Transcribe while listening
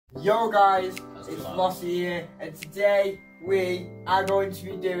Yo guys, it's Flossie here, and today we are going to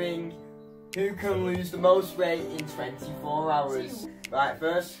be doing who can lose the most weight in 24 hours. Right,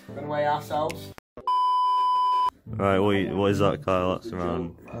 first, we're going to weigh ourselves. Right, what is that, Kyle? That's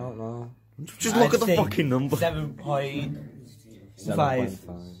around... I don't know. Just look at the fucking number.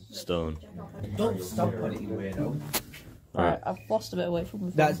 7.5 stone. Don't stop on it, you weirdo. Right, I've lost a bit of weight from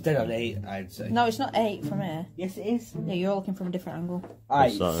before. That's dead on 8, I'd say. No, it's not 8 from here. Yes, it is. Yeah, you're looking from a different angle.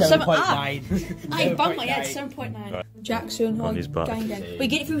 Alright, 7.9. I banged my head, 7.9. Right. Jackson, On his back. gang. We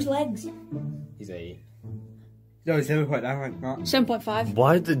get it through his legs. He's 8. No, it's 7.9, like that. 7.5.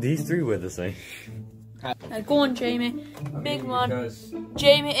 Why did these three wear the same? Go on, Jamie. Big one.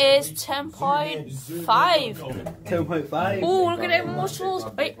 Jamie is 10.5. 10.5. Oh, look at him, muscles.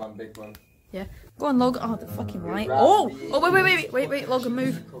 Wait. Big one. Yeah. Go on, Logan. Oh, the fucking light. Oh, wait, Logan,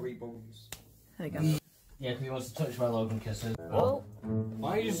 move. There we go. Yeah, because he wants to touch my Logan kisses. Oh.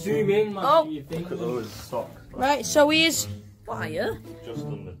 Why are you zooming? Oh. Look at those socks. Right, so he is. What are you? Just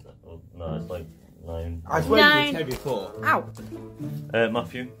under... Oh, no, it's like 9. I swear you were 10 before. Ow.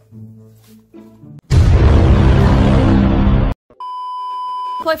 Matthew?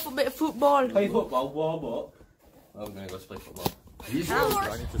 Play a bit of football. Play football, warm up. I'm gonna go play football.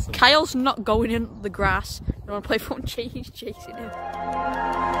 Kyle's not going in the grass. You want to play football? He's chasing him.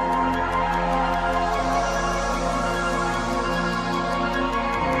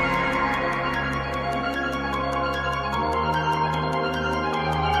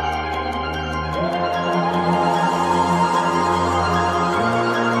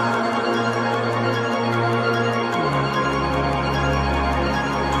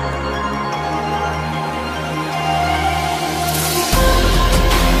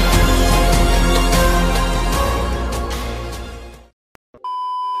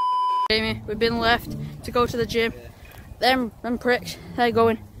 Jamie, we've been left to go to the gym. Them pricks, they're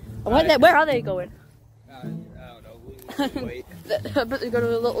going. Where are they going? I don't know. Wait. I bet they're going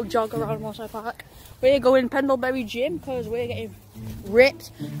to a little jog around Mosside Park. We're going Pendlebury Gym because we're getting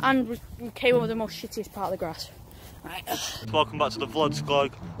ripped and we came over the most shittiest part of the grass. Right. Welcome back to the vlog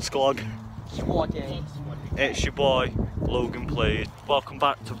squad. It's your boy, Logan Playzz. Welcome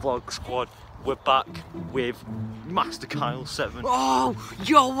back to Vlog Squad. We're back with Master Kyle 7. Oh,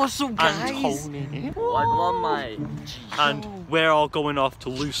 yo, what's up, guys? And Tony. Like one, mate. And we're all going off to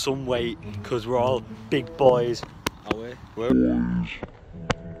lose some weight because we're all big boys. Are we?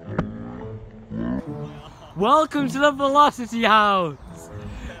 Welcome to the Velocity House.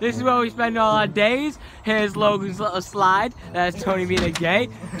 This is where we spend all our days. Here's Logan's little slide. There's Tony being a gay.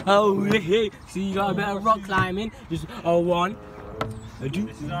 Oh, hey. See, you got a bit of rock climbing. Just a 1, a 2,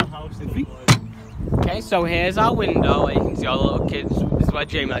 This is our house. a 3. Okay, so here's our window. You can see all the little kids. This is where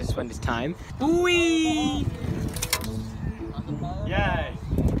Jamie likes to spend his time. Whee! Yeah.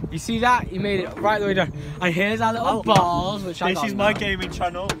 You see that? You made it right the way down. And here's our little balls, which I got. This is my now. gaming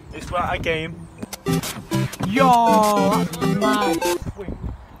channel. This is where I game. Yo, that's mad.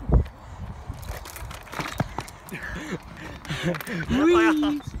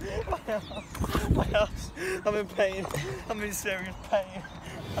 My house. I'm in pain. I'm in serious pain.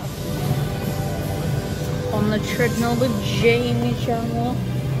 On the treadmill with Jamie channel.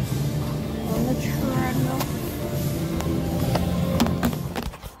 On the treadmill.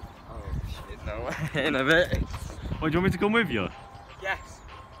 Oh shit, no way. In a bit. What, do you want me to come with you? Yes.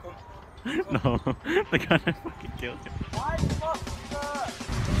 No, they're gonna fucking kill you.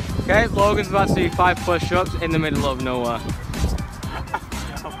 Okay, Logan's about to do 5 push-ups in the middle of nowhere.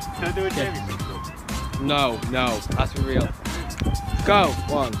 Can I do a Jamie? No, that's for real. Go.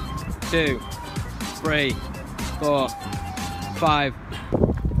 1, 2, 3, 4, 5.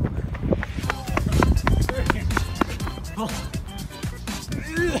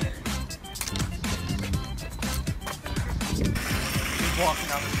 Walking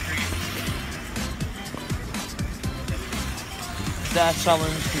down the street. Their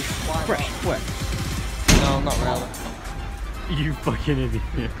challenge is Fresh, quick. No, not really. You fucking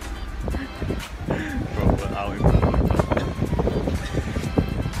idiot. Bro, we're out in public.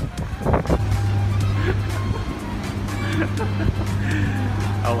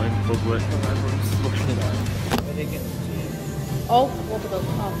 Out in public. Everyone's looking at it. Oh, what about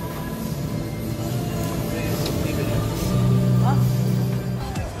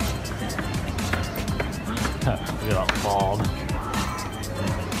Look at that bomb.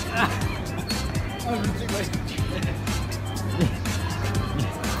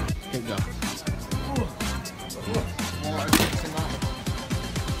 Keep going.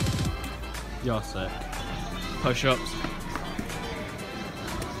 You're sick. Push-ups.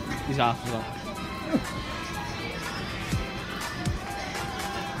 He's half as well.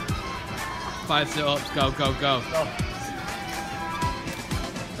 5 sit-ups, go, go, go. No.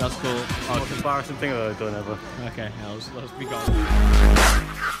 That's cool. Oh, most embarrassing thing I've ever done ever. Okay, let's be gone.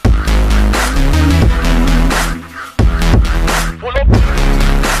 Pull up.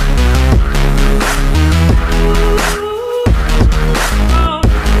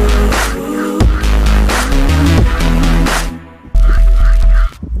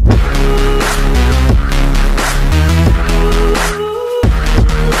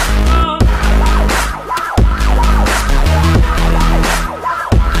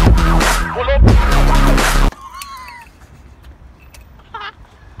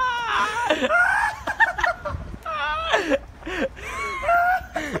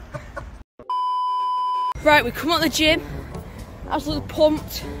 Right, we come out the gym, absolutely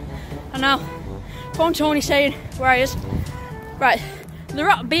pumped, and now phone Tony saying where he is. Right, they're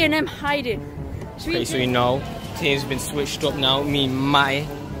at B&M hiding. Okay, so you know, team's been switched up now. Me and Mai. You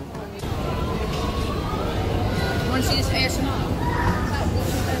want to see this ASMR?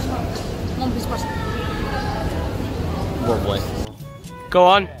 Come on, please pass it. Lovely. Go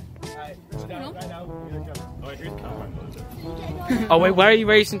on. Oh wait, where are you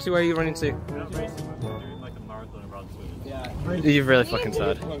racing to? Where are you running to? You're really fucking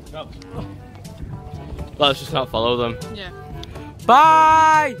sad. Let's just not follow them. Yeah.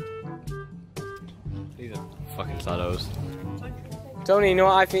 Bye! These are fucking saddos. Tony, you know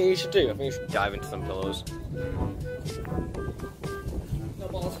what I think you should do? I think you should dive into some pillows. No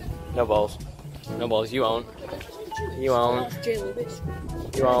balls. No balls. No balls. You won't. You won't.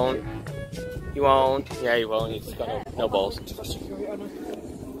 You won't. You won't. Yeah, you won't. You just got no balls.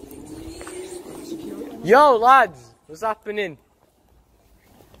 Yo, lads! What's happening?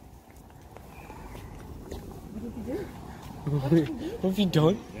 What have you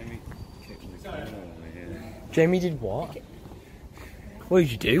done? Jamie did what? What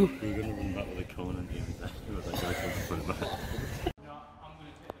did you do? We were going to run back with a cone and he was like,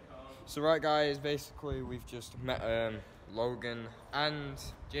 So right guys, basically we've just met Logan and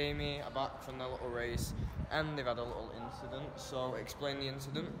Jamie are back from their little race and they've had a little incident, so explain the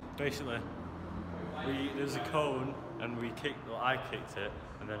incident. Basically, there's a cone and I kicked it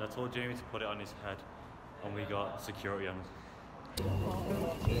and then I told Jamie to put it on his head and we got security on us.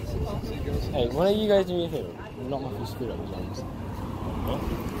 Hey, what are you guys doing here? Not my first screwed up songs. What?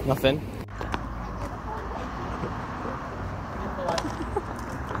 Nothing.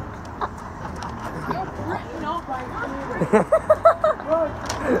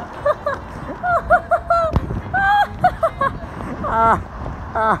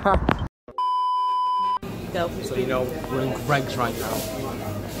 So you know, we're in Greg's right now.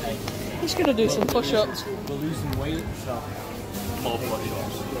 He's gonna do some push-ups. We're losing weight, so More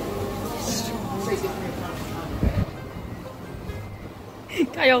push-ups.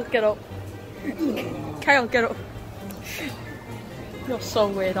 Kyle, get up. Kyle, get up. You're so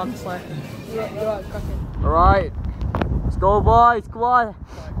weird, honestly. You're right, cracking. Alright, let's go boys, come on.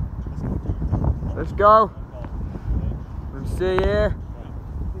 Let's go. Let's see here.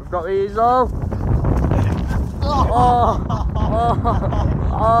 We've got these all. Oh,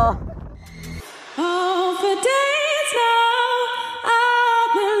 for days now,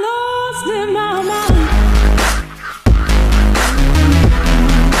 I've been lost in my mind.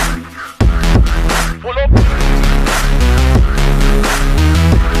 Pull up.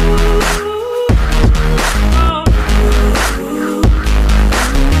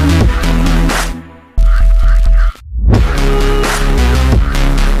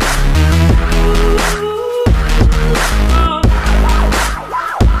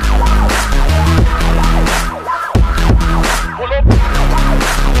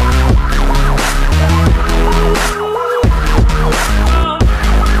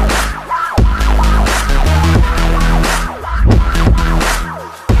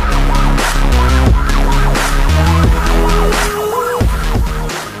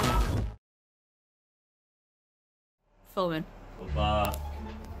 Filming. Bye.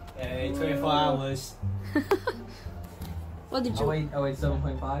 Hey, 24 hours. What did you? I weighed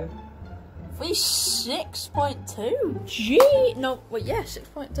 7.5. 6.2. Gee, no, wait, yeah,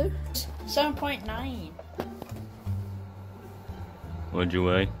 6.2. 7.9. What'd you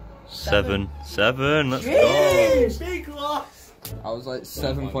weigh? 7. Let's go. Big loss. I was like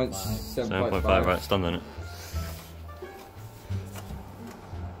 7.5. 7.5, right, stand on it.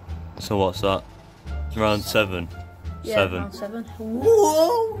 So what's that? Around 7. Yeah, 7. around 7.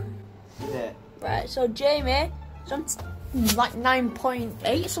 Whoa! Yeah. Right, so Jamie, like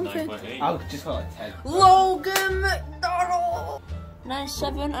 9.8 something. 9.8. I just got like 10. Logan McDonald.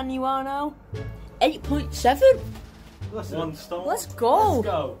 9.7, and you are now 8.7. 1 stone. Let's go. Let's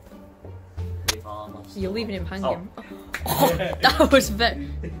go. harmless. You're leaving him hanging. Oh, that was very...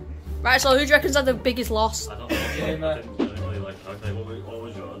 Right, so who do you reckon's had the biggest loss? I don't know. I didn't really like. Okay, what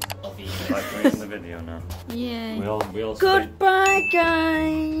was yours? Right, we're in the video now. Yeah. We all Goodbye,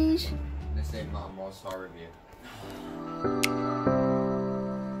 guys. This ain't my most horror review.